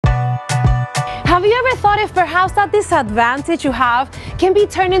Have you ever thought if perhaps that disadvantage you have can be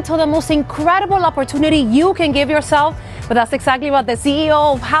turned into the most incredible opportunity you can give yourself? But that's exactly what the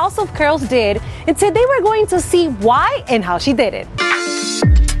CEO of House of Curls did. And today we're going to see why and how she did it.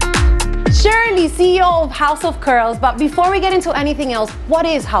 Shirley, CEO of House of Curls, but before we get into anything else, what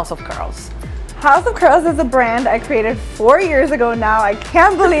is House of Curls? House of Curls is a brand I created 4 years ago now. I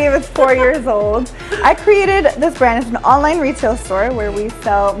can't believe it's 4 years old. I created this brand. It's an online retail store where we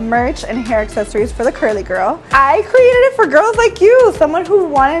sell merch and hair accessories for the curly girl. I created it for girls like you, someone who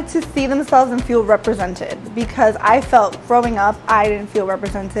wanted to see themselves and feel represented, because I felt growing up I didn't feel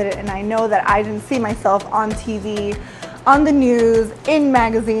represented, and I know that I didn't see myself on TV, on the news, in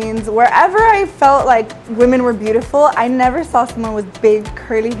magazines, wherever I felt like women were beautiful. I never saw someone with big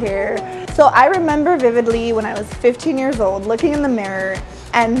curly hair. So I remember vividly when I was 15 years old looking in the mirror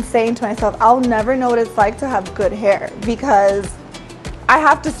and saying to myself, I'll never know what it's like to have good hair because I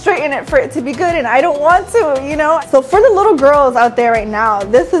have to straighten it for it to be good, and I don't want to, you know? So for the little girls out there right now,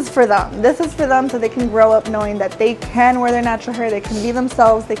 this is for them. This is for them so they can grow up knowing that they can wear their natural hair, they can be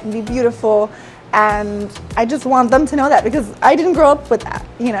themselves, they can be beautiful. And I just want them to know that because I didn't grow up with that,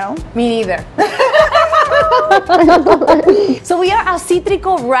 you know? Me neither. So we are at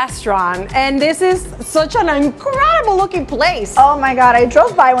Cítrico restaurant, and this is such an incredible looking place. Oh my God, I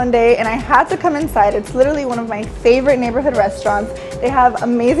drove by one day and I had to come inside. It's literally one of my favorite neighborhood restaurants. They have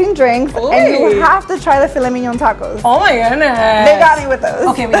amazing drinks. Oy. And you have to try the filet mignon tacos. Oh my goodness. They got me with those.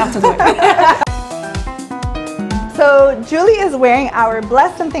 Okay, we have to do it. So Julie is wearing our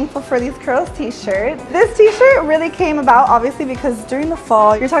Blessed and Thankful for These Curls t-shirt. This t-shirt really came about obviously because during the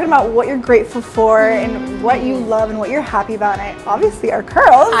fall you're talking about what you're grateful for and what you love and what you're happy about, and obviously our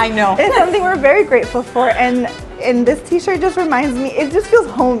curls. I know. It's something we're very grateful for, and this t-shirt just reminds me, it just feels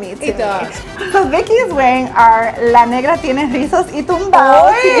homey to me. It does. So Vicky is wearing our La Negra Tiene Rizos y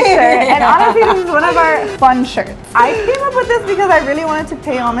Tumbao t-shirt, and honestly this is one of our fun shirts. I came up with this because I really wanted to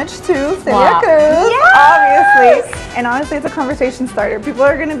pay homage to Celia Cruz, obviously. And honestly, it's a conversation starter. People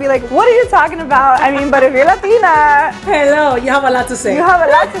are going to be like, what are you talking about? I mean, but if you're Latina, hello, you have a lot to say. You have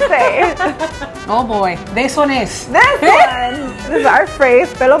a lot to say. Oh boy, this one is. This is our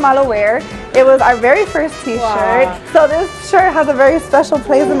phrase, Pelo Malo Wear. It was our very first t-shirt. Wow. So this shirt has a very special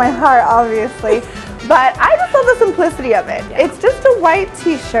place in my heart, obviously. But I just love the simplicity of it. Yeah. It's just a white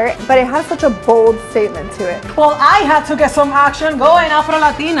t-shirt, but it has such a bold statement to it. Well, I had to get some action going Afro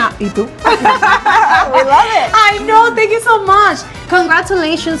Latina. ¿Y tú? We love it. I know, thank you so much.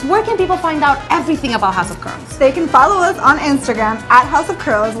 Congratulations. Where can people find out everything about House of Curls? They can follow us on Instagram at House of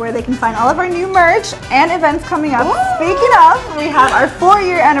Curls, where they can find all of our new merch and events coming up. Ooh. Speaking of, we have our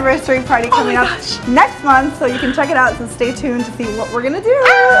 4-year anniversary party coming up next month, so you can check it out. So stay tuned to see what we're gonna do.